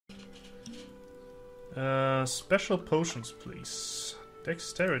Special potions, please.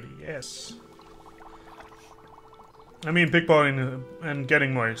 Dexterity, yes. I mean, pickpocketing and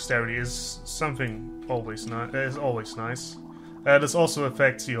getting more dexterity is something always nice. This also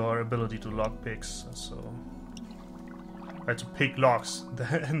affects your ability to lock picks, so to pick locks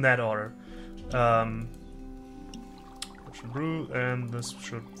in that order. Potion brew, and this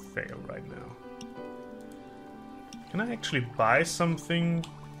should fail right now. Can I actually buy something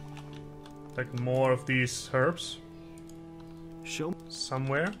like more of these herbs? Show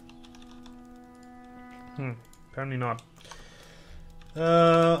Somewhere? Apparently not.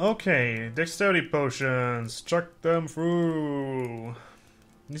 Okay, dexterity potions. Chuck them through.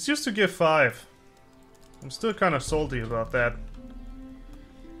 These used to give 5. I'm still kind of salty about that.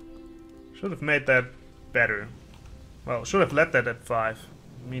 Should have made that better. Well, should have left that at 5.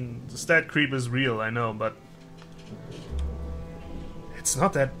 I mean, the stat creep is real, I know, but it's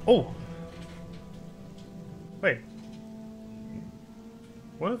not that. Oh! Wait.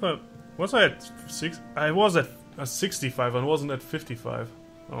 What if was I at 6? I was at 65. I wasn't at 55.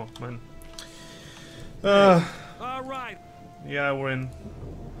 Oh man. All right. Yeah, we're in.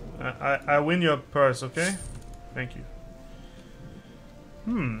 I win your purse, okay? Thank you.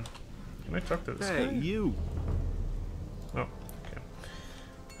 Can I talk to this guy? Hey, you. Oh,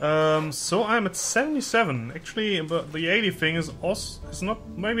 okay. So I'm at 77. Actually, but the 80 thing is also not.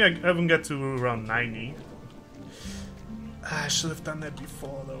 Maybe I even get to around 90. I should have done that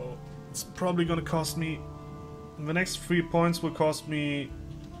before, though. It's probably gonna cost me. The next 3 points will cost me.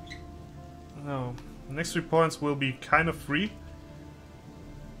 No, the next 3 points will be kind of free,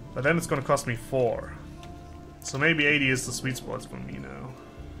 but then it's gonna cost me 4. So maybe 80 is the sweet spot for me now.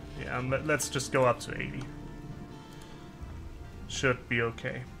 Yeah, let's just go up to 80. Should be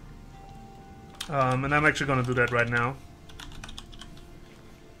okay. And I'm actually gonna do that right now.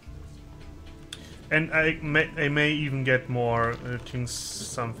 And I may even get more King's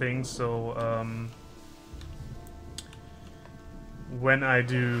something, so when I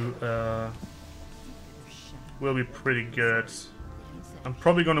do, will be pretty good. I'm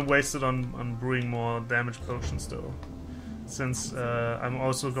probably gonna waste it on brewing more damage potions though, since I'm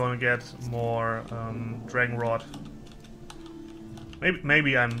also gonna get more Dragon Rod.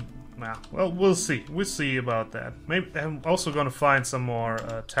 Maybe I'm. Nah, well, we'll see. We'll see about that. Maybe I'm also gonna find some more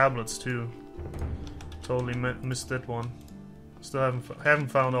tablets too. Totally missed that one. Still haven't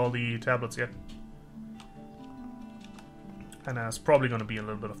found all the tablets yet. And there's probably gonna be a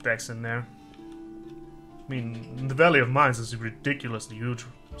little bit of dex in there. I mean, the Valley of Mines is ridiculously huge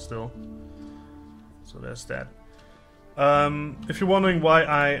still. So there's that. If you're wondering why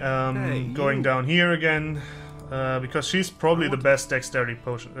I am going down here again, because she's probably the best dexterity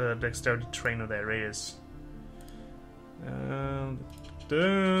trainer there is. And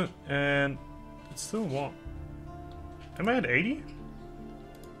it's still what? Am I at 80?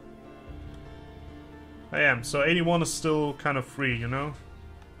 I am, so 81 is still kind of free, you know?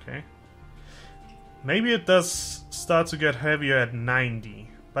 Okay. Maybe it does start to get heavier at 90,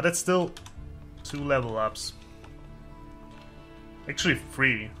 but it's still 2 level ups. Actually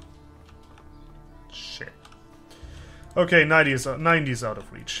 3. Shit. Okay, 90 is out of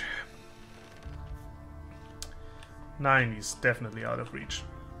reach. 90 is definitely out of reach.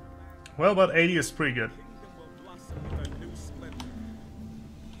 Well, but 80 is pretty good.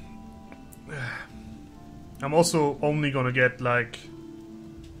 I'm also only gonna get like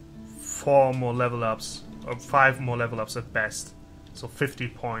 4 more level ups, or 5 more level ups at best. So 50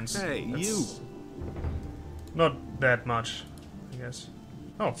 points. Hey, That's you! not that much, I guess.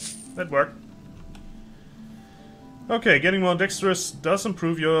 Oh, that worked. Okay, getting more dexterous does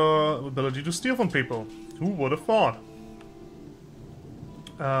improve your ability to steal from people. Who would have thought?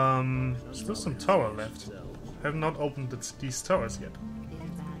 Still some tower left. Have not opened these towers yet.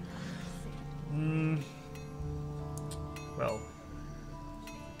 Well.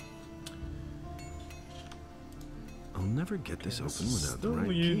 I'll never get this open without the right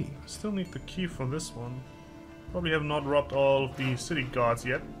key. Still need the key for this one. Probably have not robbed all of the city guards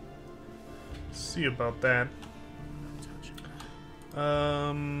yet. See about that.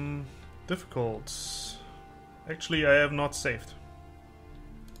 Difficult. Actually, I have not saved.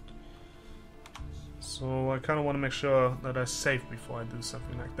 So I kind of want to make sure that I save before I do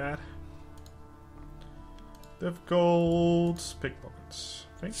something like that. Difficult. Pickpockets.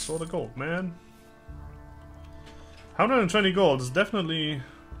 Thanks for the gold, man. 120 gold is definitely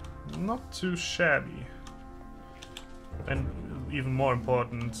not too shabby. And even more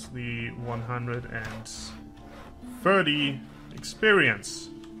important, the 130 experience.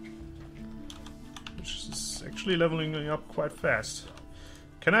 Which is actually leveling up quite fast.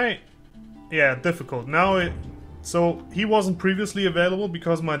 Can I Yeah, difficult. Now it... So, he wasn't previously available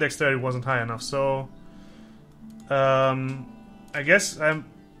because my dexterity wasn't high enough, so... I guess I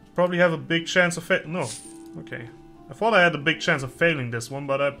probably have a big chance of no. Okay. I thought I had a big chance of failing this one,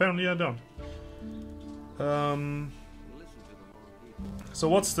 but apparently I don't. So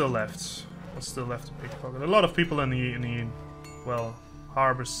what's still left? What's still left to pickpocket? A lot of people in the well,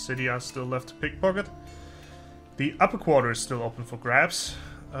 Harbor City are still left to pickpocket. The upper quarter is still open for grabs.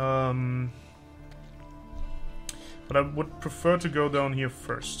 But I would prefer to go down here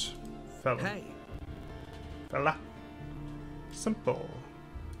first. Fella. Hey. Fella. Simple.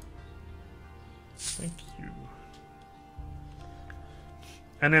 Thank you.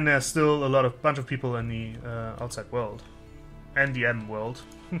 And then there's still a bunch of people in the outside world. And the end world.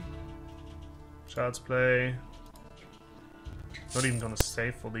 Child's play. Not even gonna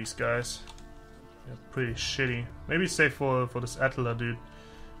save for these guys. They're pretty shitty. Maybe save for this Attila dude.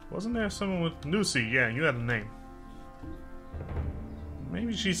 Wasn't there someone with Lucy? Yeah, you had a name.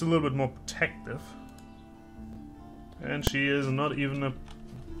 Maybe she's a little bit more protective. And she is not even a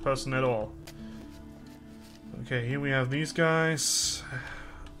person at all. Okay, here we have these guys.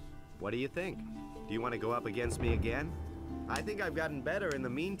 What do you think? Do you want to go up against me again? I think I've gotten better in the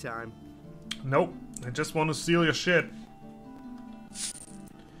meantime. Nope, I just want to steal your shit.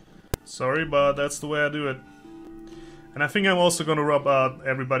 Sorry, but that's the way I do it. And I think I'm also gonna rub out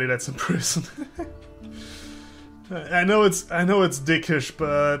everybody that's in prison. I know it's dickish,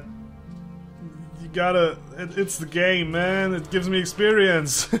 but you gotta. It's the game, man. It gives me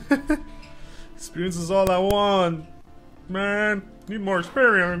experience. Experience is all I want, man. Need more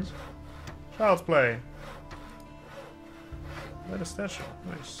experience. Child's play. Let us dash.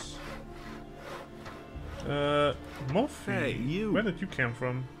 Nice. Moffy. Hey, you. Where did you come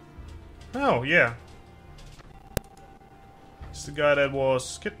from? Oh, yeah. It's the guy that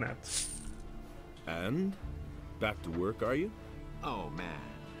was kidnapped. And? Back to work, are you? Oh man,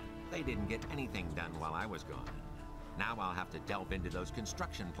 they didn't get anything done while I was gone. Now I'll have to delve into those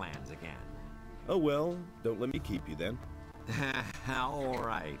construction plans again. Oh well, don't let me keep you then. All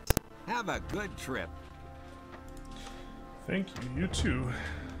right. Have a good trip. Thank you. You too.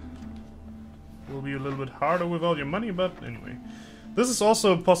 Will be a little bit harder with all your money, but anyway. This is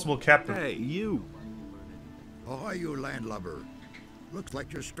also a possible captain. Hey, you. Ahoy, you landlubber. Looks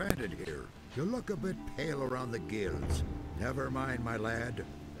like you're stranded here. You look a bit pale around the gills. Never mind, my lad.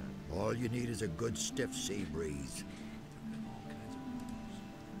 All you need is a good stiff sea breeze.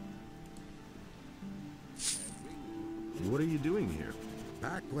 What are you doing here?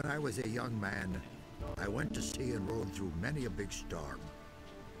 Back when I was a young man, I went to sea and rode through many a big storm.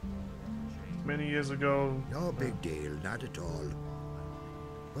 Many years ago. No big deal, not at all.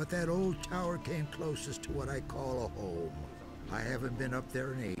 But that old tower came closest to what I call a home. I haven't been up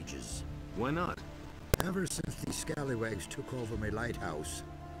there in ages. Why not? Ever since these scallywags took over my lighthouse,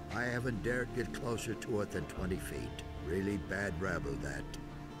 I haven't dared get closer to it than 20 feet. Really bad rabble, that.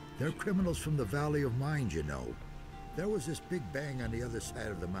 They're criminals from the Valley of Mind, you know. There was this big bang on the other side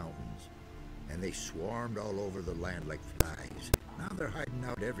of the mountains, and they swarmed all over the land like flies. Now they're hiding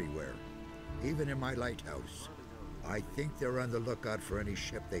out everywhere, even in my lighthouse. I think they're on the lookout for any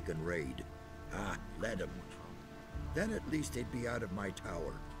ship they can raid. Ah, let them. Then at least they'd be out of my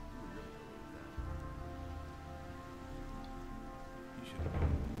tower.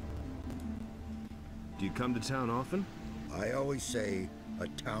 Do you come to town often? I always say a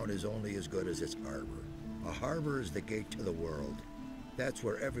town is only as good as its harbor. A harbor is the gate to the world. That's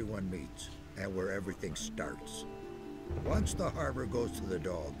where everyone meets and where everything starts. Once the harbor goes to the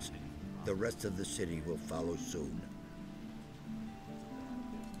dogs, the rest of the city will follow soon.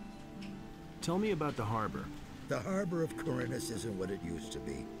 Tell me about the harbor. The harbor of Corinthus isn't what it used to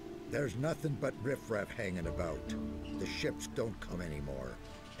be. There's nothing but riffraff hanging about. The ships don't come anymore,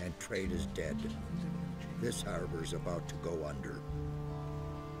 and trade is dead. This harbor's about to go under.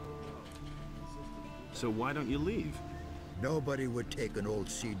 So why don't you leave? Nobody would take an old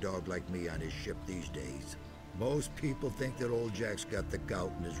sea dog like me on his ship these days. Most people think that old Jack's got the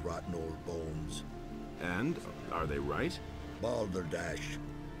gout in his rotten old bones. And? Are they right? Balderdash.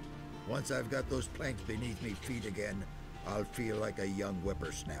 Once I've got those planks beneath me feet again, I'll feel like a young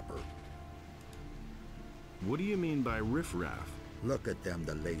whippersnapper. What do you mean by riffraff? Look at them,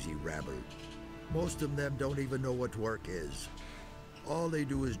 the lazy rabble. Most of them don't even know what work is. All they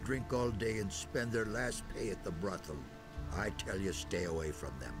do is drink all day and spend their last pay at the brothel. I tell you, stay away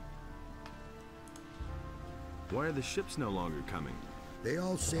from them. Why are the ships no longer coming? They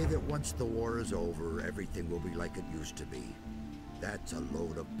all say that once the war is over, everything will be like it used to be. That's a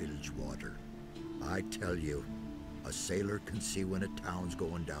load of bilge water. I tell you, a sailor can see when a town's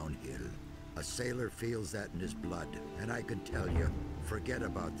going downhill. A sailor feels that in his blood, and I can tell you, forget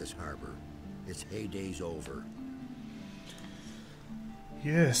about this harbor. Its heyday's over.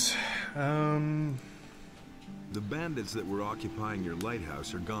 Yes. The bandits that were occupying your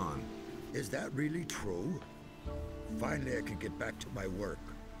lighthouse are gone. Is that really true? Finally, I can get back to my work.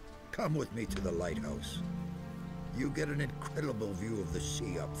 Come with me to the lighthouse. You get an incredible view of the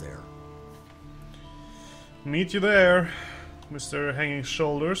sea up there. Meet you there, Mr. Hanging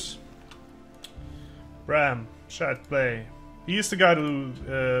Shoulders. Bram, Shad Play. He's the guy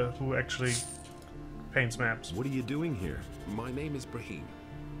who actually paints maps. What are you doing here? My name is Brahim.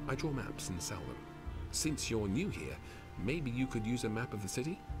 I draw maps and sell them. Since you're new here, maybe you could use a map of the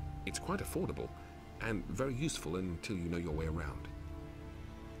city? It's quite affordable and very useful until you know your way around.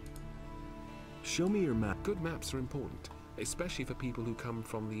 Show me your map. Good maps are important, especially for people who come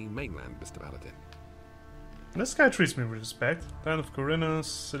from the mainland, Mr. Paladin. This guy treats me with respect. Land of Corinnas,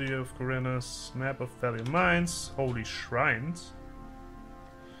 City of Corinnas, Map of Valley of Mines, Holy Shrines,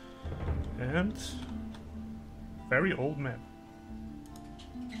 and very old map.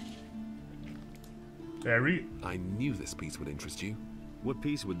 Very. I knew this piece would interest you. What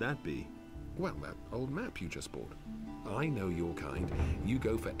piece would that be? Well, that old map you just bought. I know your kind. You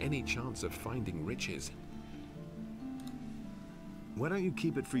go for any chance of finding riches. Why don't you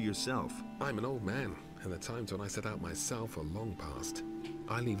keep it for yourself? I'm an old man, and the times when I set out myself are long past.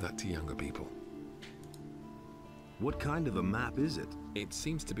 I leave that to younger people. What kind of a map is it? It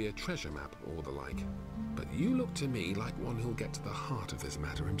seems to be a treasure map or the like. But you look to me like one who'll get to the heart of this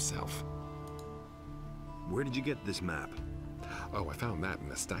matter himself. Where did you get this map? Oh, I found that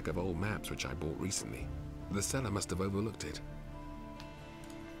in a stack of old maps which I bought recently. The seller must have overlooked it.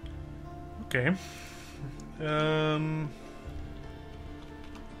 Okay.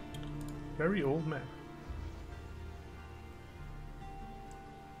 Very old map.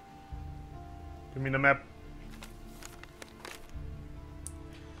 Give me the map.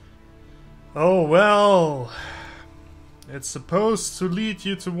 Oh well. It's supposed to lead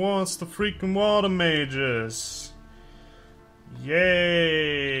you towards the freaking water mages.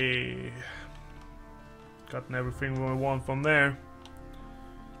 Yay! Gotten everything we want from there.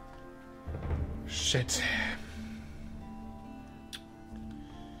 Shit.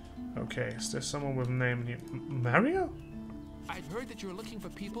 Okay, is there someone with a name here? Mario? I've heard that you're looking for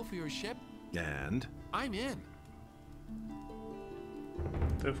people for your ship. And? I'm in.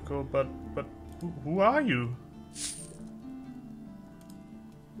 Difficult, but who are you?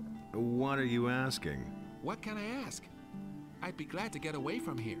 What are you asking? What can I ask? I'd be glad to get away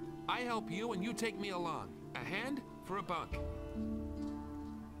from here. I help you and you take me along. A hand for a bunk.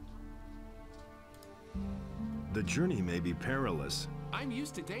 The journey may be perilous. I'm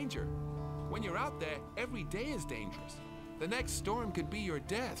used to danger. When you're out there, every day is dangerous. The next storm could be your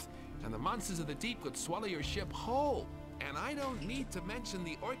death, and the monsters of the deep could swallow your ship whole. And I don't need to mention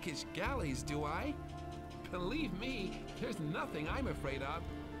the orcish galleys, do I? Believe me, there's nothing I'm afraid of.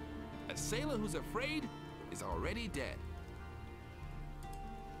 A sailor who's afraid is already dead.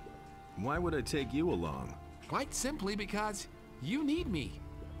 Why would I take you along? Quite simply because you need me.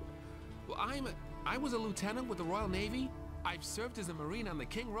 Well, I was a lieutenant with the Royal Navy. I've served as a Marine on the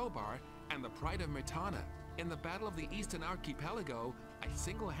King Robar and the Pride of Mirtana. In the Battle of the Eastern Archipelago, I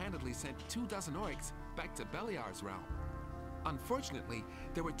single-handedly sent 24 orcs back to Beliar's realm. Unfortunately,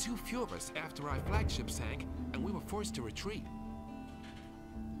 there were too few of us after our flagship sank, and we were forced to retreat.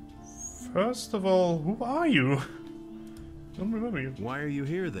 First of all, who are you? I don't remember you. Why are you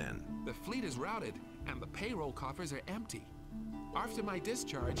here then? The fleet is routed, and the payroll coffers are empty. After my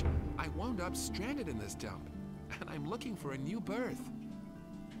discharge, I wound up stranded in this dump, and I'm looking for a new berth.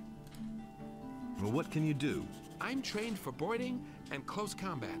 Well, what can you do? I'm trained for boarding and close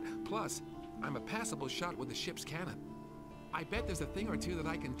combat. Plus, I'm a passable shot with the ship's cannon. I bet there's a thing or two that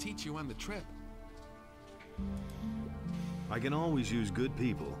I can teach you on the trip. I can always use good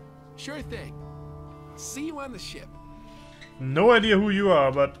people. Sure thing. See you on the ship. No idea who you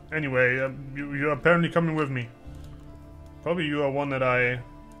are, but anyway, you're apparently coming with me. Probably you are one that I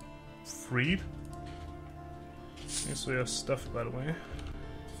freed. Thanks for your stuff, by the way.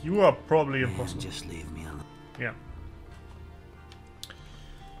 You are probably impossible. Just leave me alone. Yeah.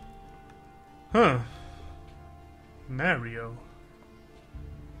 Huh. Mario.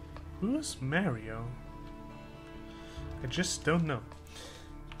 Who's Mario? I just don't know.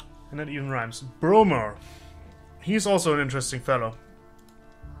 And that even rhymes. Bromar. He's also an interesting fellow.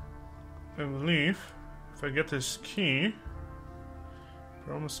 I believe if I get this key.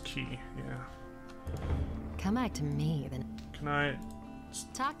 Bromar's key, yeah. Come back to me, then. Can I...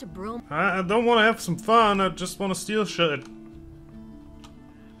 Talk to Broom. I don't want to have some fun, I just want to steal shit.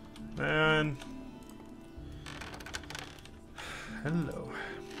 And hello.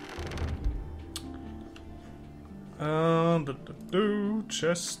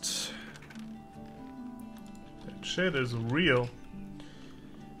 Chest. That shit is real.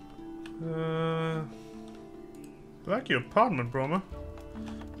 I like your apartment, Broma.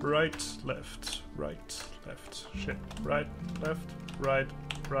 Right, left, right, left. Shit. Right, left, right,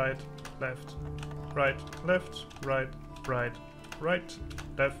 right, left, right, left, right, right, right,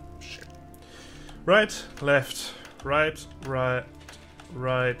 left. Shit. Right, left, right, right,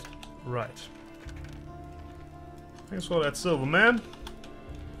 right, right. Thanks for that silver, man.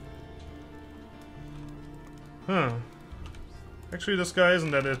 Huh. Actually, this guy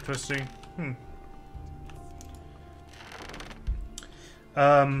isn't that interesting.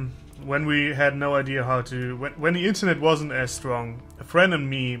 When we had no idea how to... When the internet wasn't as strong, a friend and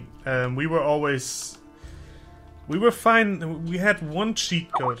me, we were always... We were fine. We had one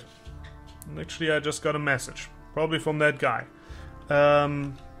cheat code. And actually, I just got a message. Probably from that guy.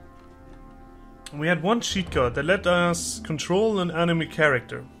 We had one cheat code that let us control an enemy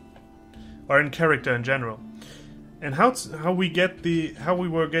character. Or an character in general. And how we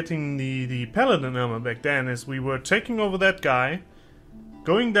were getting the paladin armor back then is we were taking over that guy,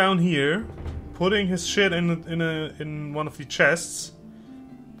 going down here, putting his shit in one of the chests,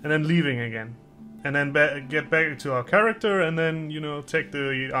 and then leaving again, and then get back to our character, and then take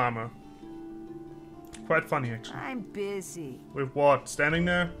the armor. Quite funny actually. I'm busy. With what? Standing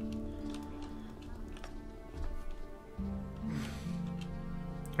there?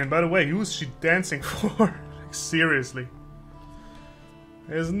 And by the way, who is she dancing for? Seriously.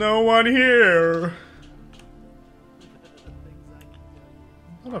 There's no one here.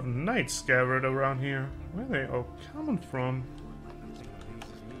 A lot of knights gathered around here. Where are they all coming from?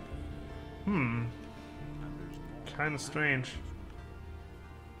 Kinda strange.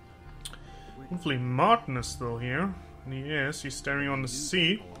 Hopefully Martin is still here. And he is. He's staring on the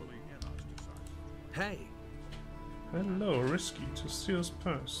sea. Hey. Hello, risky to steal his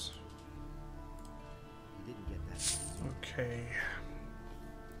purse. Okay.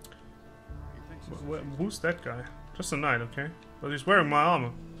 Who's that guy? Just a knight, okay? But he's wearing my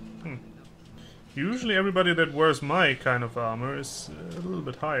armor. Usually everybody that wears my kind of armor is a little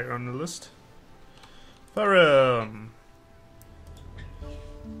bit higher on the list.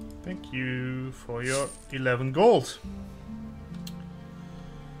 Thank you for your 11 gold.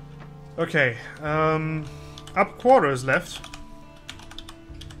 Okay, up quarters left.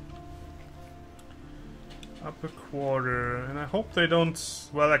 Upper quarter, and I hope they don't...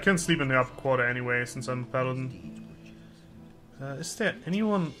 Well, I can sleep in the upper quarter anyway, since I'm a paladin. Is there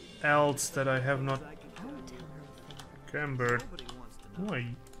anyone else that I have not... Gambird. Who are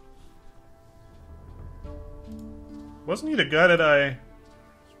you? Wasn't he the guy that I...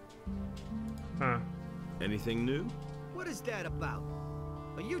 Huh. Anything new? What is that about?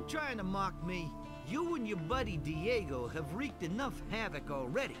 Are you trying to mock me? You and your buddy Diego have wreaked enough havoc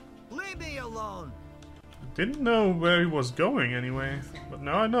already. Leave me alone! Didn't know where he was going anyway, but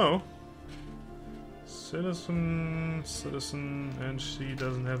now I know. Citizen, and she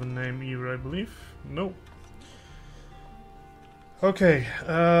doesn't have a name either, I believe. Nope. Okay,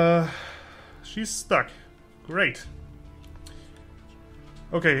 she's stuck. Great.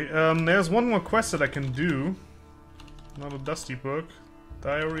 Okay, there's one more quest that I can do. Not a dusty book.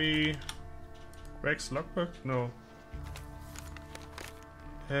 Diary... Greg's logbook? No.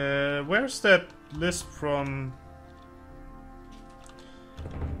 Where's that list from?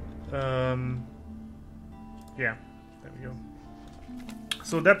 Yeah, there we go.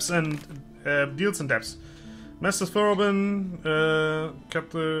 So depths and deals and depths. Master Thorobin,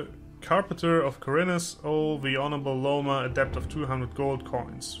 Carpenter of Corinus, oh the Honorable Loma, a debt of 200 gold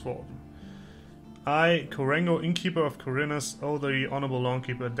coins for them. I, Korengo, Innkeeper of Corinus, owe the Honorable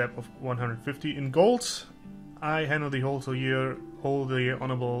Longkeeper a debt of 150 in gold. I, Henry the Hotelier, owe the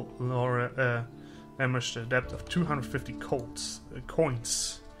Honorable Laura Amish a debt of 250 coins.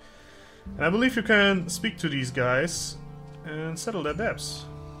 And I believe you can speak to these guys and settle their debts.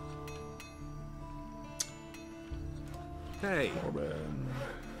 Hey.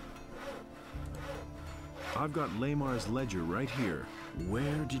 I've got Lamar's ledger right here.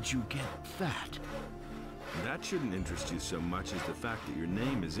 Where did you get that? That shouldn't interest you so much as the fact that your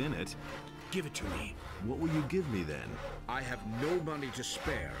name is in it. Give it to me. What will you give me then? I have no money to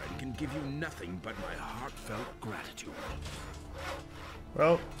spare and can give you nothing but my heartfelt gratitude.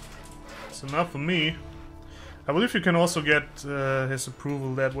 Well, it's enough for me. I believe you can also get his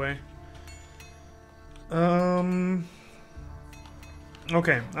approval that way.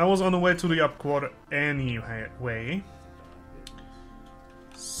 Okay, I was on the way to the up quarter anyway.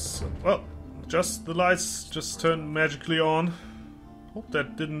 So Well, just the lights just turned magically on. Hope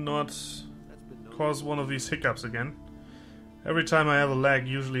that did not cause one of these hiccups again. Every time I have a lag,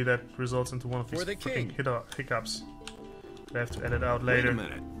 usually that results into one of these freaking hiccups. I have to edit out later. Wait a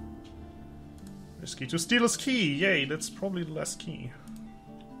minute. Risky to steal his key. Yay, that's probably the last key.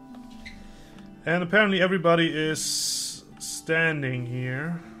 And apparently everybody is standing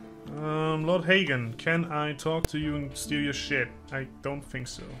here. Lord Hagen, can I talk to you and steal your shit? I don't think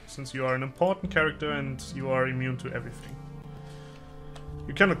so, since you are an important character and you are immune to everything.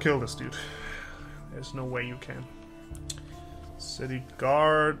 You cannot kill this dude. There's no way you can. City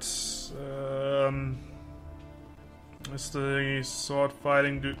guards. Is the sword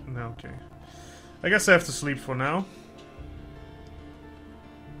fighting dude? No, okay. I guess I have to sleep for now.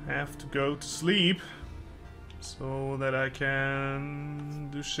 Have to go to sleep so that I can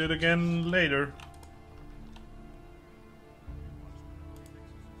do shit again later.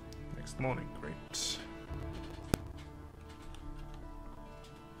 Next morning, great.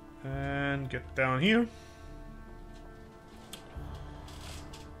 And get down here.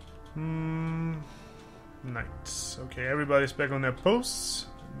 Nice. Okay, everybody's back on their posts.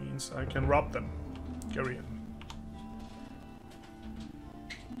 Means I can rob them. Carry in.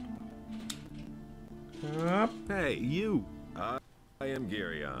 Hey, you! I am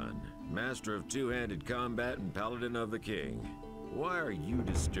Geryon, master of two-handed combat and paladin of the king. Why are you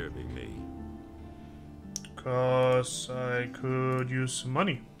disturbing me? Because I could use some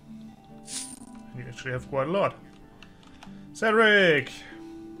money. You actually have quite a lot. Cedric!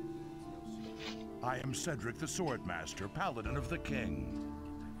 I am Cedric the Swordmaster, paladin of the king.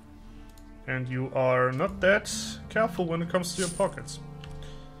 And you are not that careful when it comes to your pockets.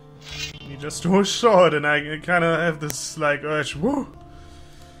 You just do a shot and I kind of have this like urge. Woo!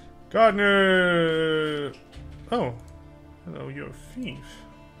 Gardener! Oh. Hello, you're a thief.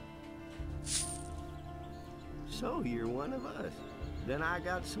 So you're one of us. Then I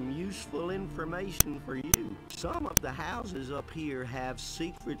got some useful information for you. Some of the houses up here have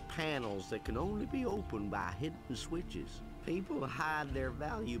secret panels that can only be opened by hidden switches. People hide their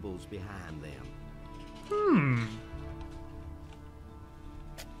valuables behind them.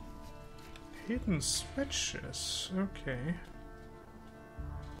 Hidden switches. Okay.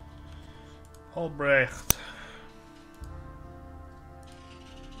 Albrecht.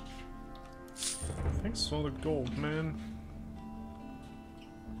 Thanks for the gold, man.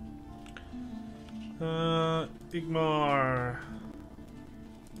 Igmar.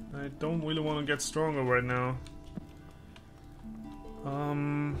 I don't really want to get stronger right now.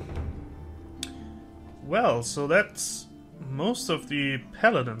 Well, so that's most of the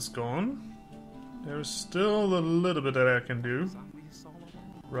paladins gone. There's still a little bit that I can do.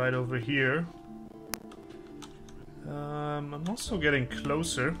 Right over here. I'm also getting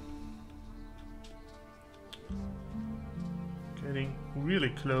closer. Getting really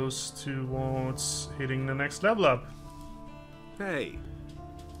close towards hitting the next level up. Hey!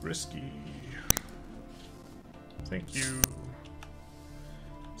 Risky. Thank you.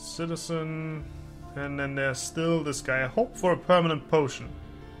 Citizen. And then there's still this guy. I hope for a permanent potion.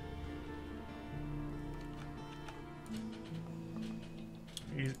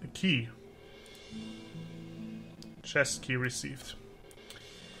 A key. Chest key received.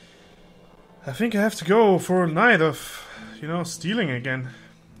 I think I have to go for a night of, you know, stealing again.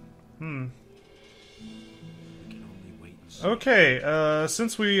 Okay,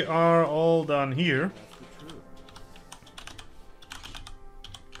 since we are all done here,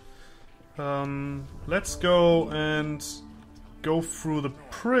 let's go and go through the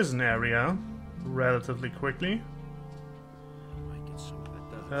prison area relatively quickly.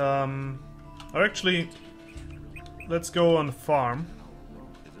 Or actually, let's go on the farm.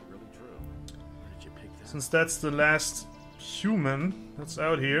 Since that's the last human that's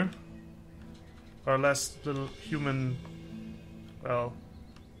out here. Our last little human, well,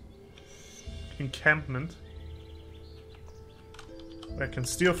 encampment I can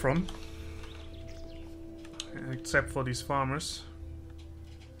steal from. Except for these farmers.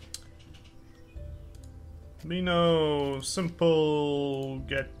 Mino, simple,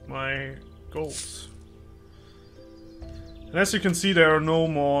 get my gold. And as you can see, there are no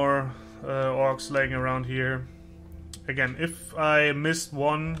more orcs laying around here. Again, if I missed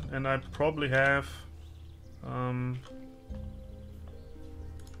one, and I probably have, I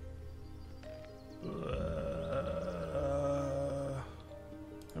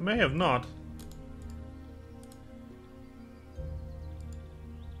may have not.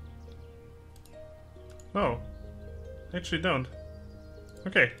 No, actually don't.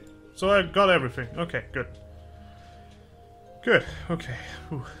 Okay, so I got everything. Okay, good. Good, okay.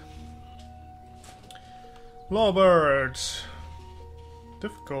 Whew. Lawbird.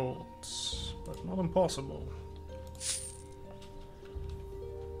 Difficult, but not impossible.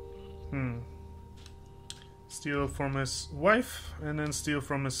 Steal from his wife, and then steal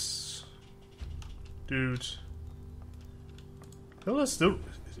from his dude. Hilda's still...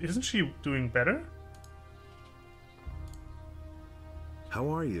 Isn't she doing better? How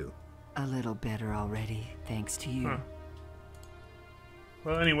are you? A little better already, thanks to you. Huh.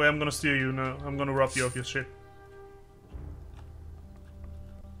 Well, anyway, I'm gonna steal you now. I'm gonna rob you of your shit.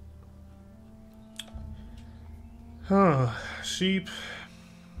 Oh, sheep.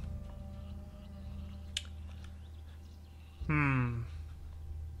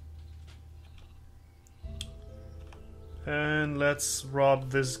 And let's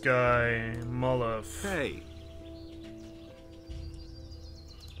rob this guy, Molov. Hey!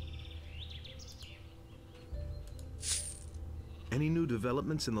 Any new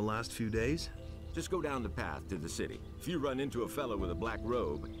developments in the last few days? Just go down the path to the city. If you run into a fellow with a black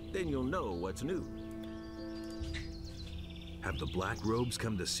robe, then you'll know what's new. Have the Black Robes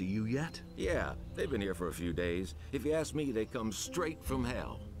come to see you yet? Yeah, they've been here for a few days. If you ask me, they come straight from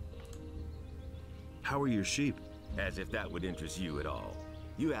hell. How are your sheep? As if that would interest you at all.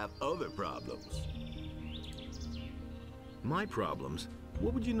 You have other problems. My problems?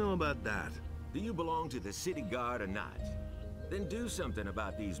 What would you know about that? Do you belong to the city guard or not? Then do something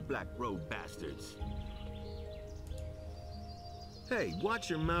about these black robe bastards. Hey, watch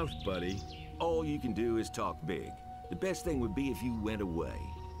your mouth, buddy. All you can do is talk big. The best thing would be if you went away.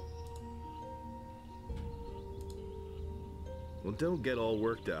 Well, don't get all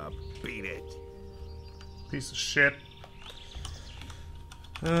worked up. Beat it. Piece of shit.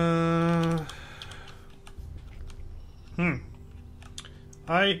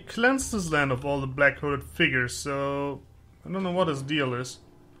 I cleansed this land of all the black-hooded figures, so I don't know what his deal is.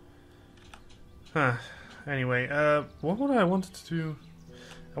 Anyway, what would I wanted to do?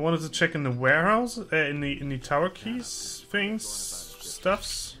 I wanted to check in the warehouse, in the tower keys things,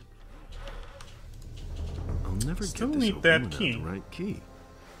 stuffs. I'll never Still get this need open that without key. the right key.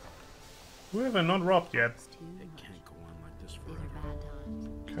 Who have I not robbed yet? It can't go on like this forever.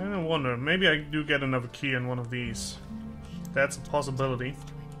 Kinda wonder. Maybe I do get another key in one of these. That's a possibility.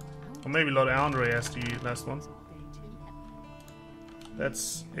 Or maybe Lord Andre has the last one.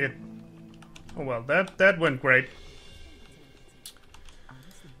 That's it. Oh well, that went great.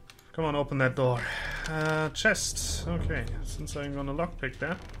 Come on, open that door. Chest. Okay, since I'm gonna lockpick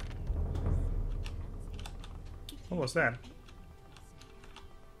that. What was that?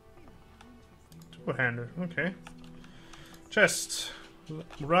 Two-hander. Okay. Chest.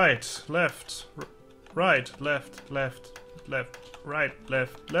 Right, left, right, left, left, left, right,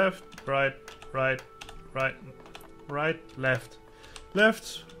 left, left, right, right, right, right, left,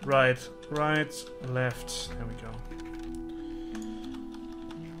 left, right, right, left. There we go.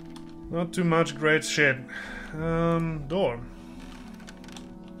 Not too much great shit. Door.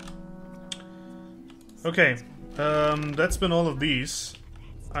 Okay, that's been all of these.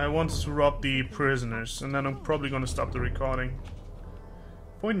 I wanted to rob the prisoners, and then I'm probably gonna stop the recording.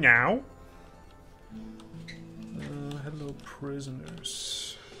 For now. Hello,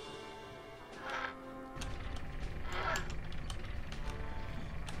 prisoners.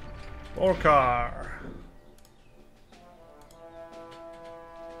 Orcar.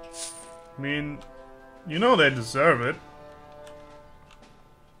 I mean, you know they deserve it.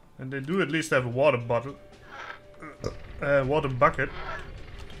 And they do at least have a water bottle. Water bucket.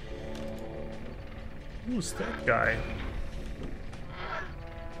 Who's that guy?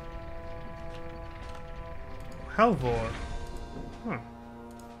 Halvor. Huh.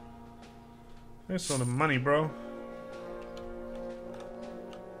 There's all the money, bro.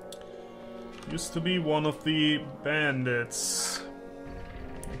 Used to be one of the bandits.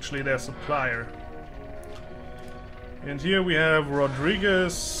 Actually, their supplier. And here we have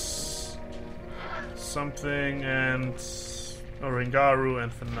Rodriguez, something, and Oringaru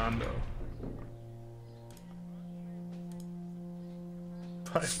and Fernando.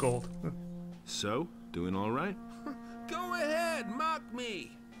 5 gold. So, doing all right? Go ahead, mock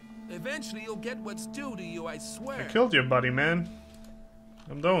me. Eventually you'll get what's due to you, I swear. I killed your buddy, man.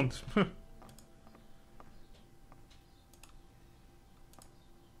 Don't.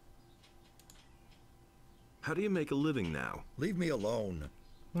 How do you make a living now? Leave me alone.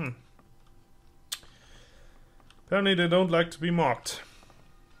 Apparently they don't like to be mocked.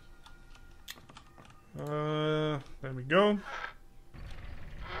 There we go.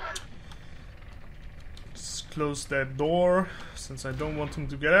 Just close that door, since I don't want him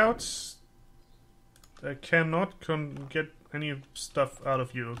to get out. I cannot get any stuff out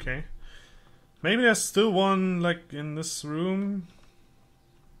of you, okay? Maybe there's still one, like, in this room.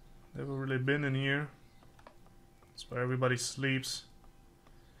 Never really been in here. It's where everybody sleeps.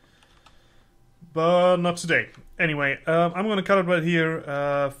 But not today. Anyway, I'm gonna cut it right here.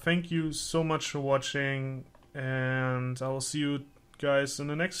 Thank you so much for watching. And I will see you guys in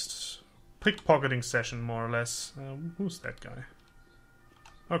the next pickpocketing session, more or less. Who's that guy?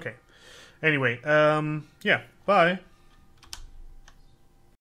 Okay. Anyway, yeah, bye.